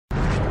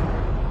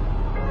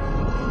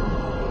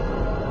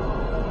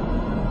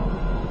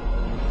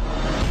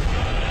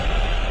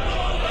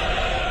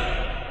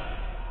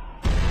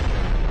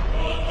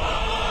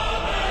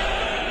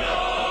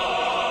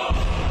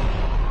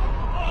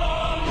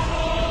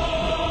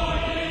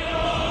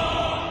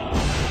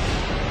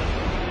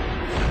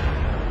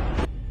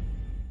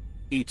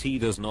ET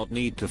does not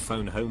need to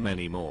phone home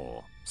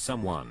anymore.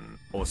 Someone,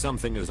 or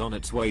something is on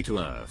its way to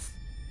Earth.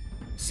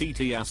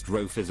 CT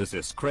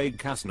astrophysicist Craig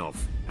Kasnoff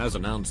has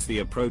announced the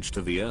approach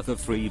to the Earth of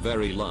three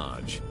very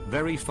large,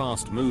 very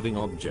fast moving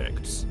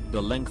objects.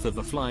 The length of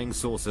the flying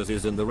saucers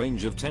is in the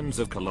range of tens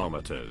of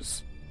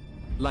kilometers.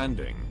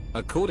 Landing,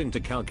 according to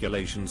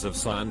calculations of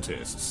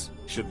scientists,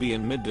 should be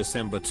in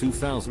mid-December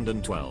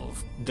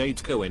 2012.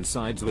 Date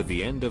coincides with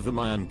the end of the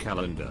Mayan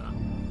calendar.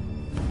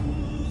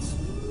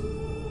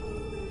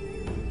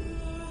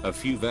 A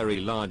few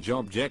very large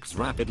objects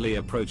rapidly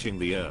approaching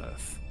the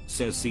Earth,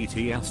 says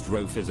CT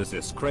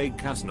astrophysicist Craig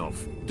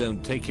Kasnoff.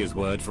 Don't take his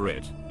word for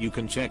it, you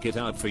can check it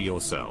out for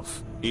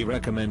yourself. He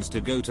recommends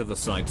to go to the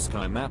site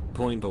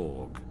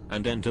skymap.org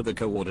and enter the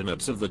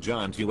coordinates of the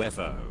giant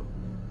UFO.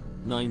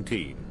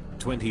 19,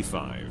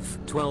 25,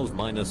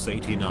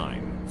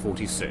 12-89,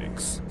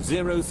 46,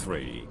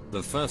 03,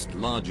 the first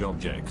large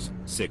object,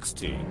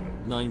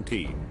 16,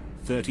 19,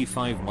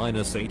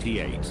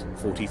 35-88,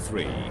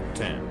 43,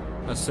 10.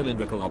 A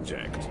cylindrical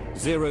object,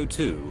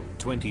 02,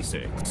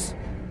 26,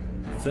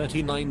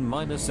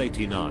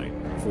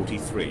 39-89,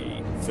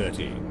 43,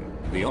 13.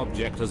 The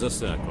object is a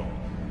circle.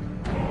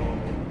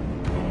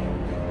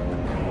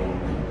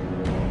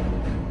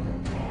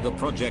 The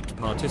project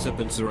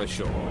participants are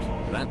assured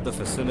that the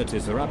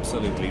facilities are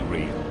absolutely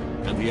real,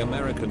 and the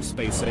American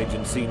Space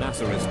Agency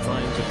NASA is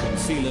trying to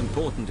conceal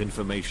important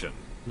information.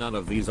 None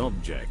of these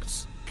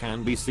objects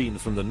can be seen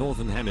from the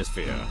northern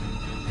hemisphere.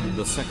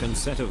 The second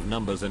set of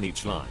numbers in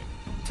each line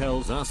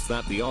tells us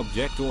that the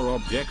object or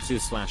objects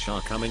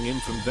are coming in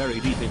from very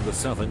deep in the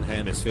southern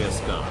hemisphere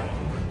sky.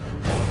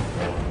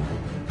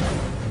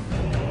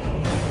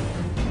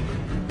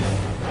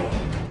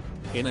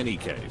 In any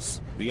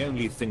case, the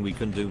only thing we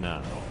can do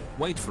now,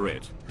 wait for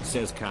it,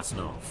 says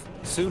Kasnoff.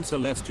 Soon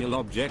celestial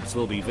objects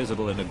will be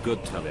visible in a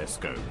good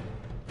telescope.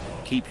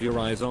 Keep your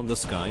eyes on the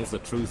skies, the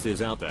truth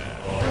is out there.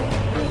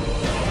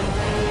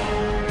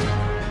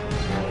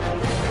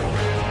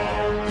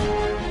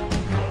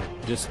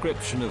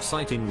 Description of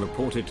sighting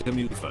reported to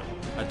MUFON.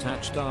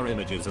 Attached are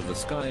images of the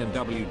sky and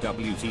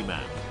WWT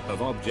map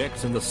of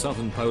objects in the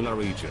southern polar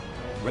region.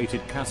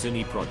 Rated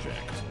Cassini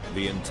project.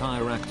 The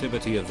entire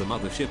activity of the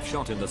mothership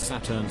shot in the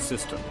Saturn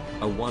system,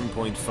 a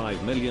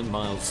 1.5 million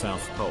miles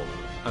south pole,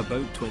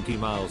 about 20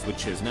 miles,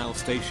 which is now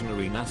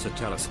stationary. NASA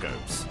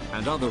telescopes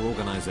and other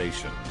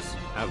organizations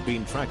have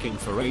been tracking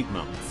for 8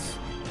 months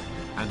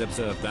and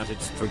observed that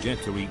its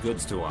trajectory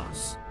goods to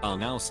us are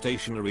now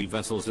stationary.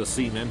 Vessels are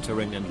seen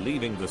entering and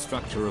leaving the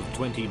structure of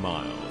 20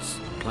 miles.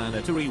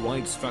 Planetary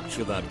wide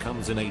structure that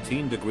comes in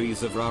 18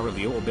 degrees of Ra of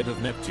the orbit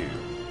of Neptune.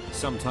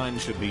 Sometime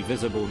should be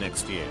visible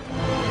next year.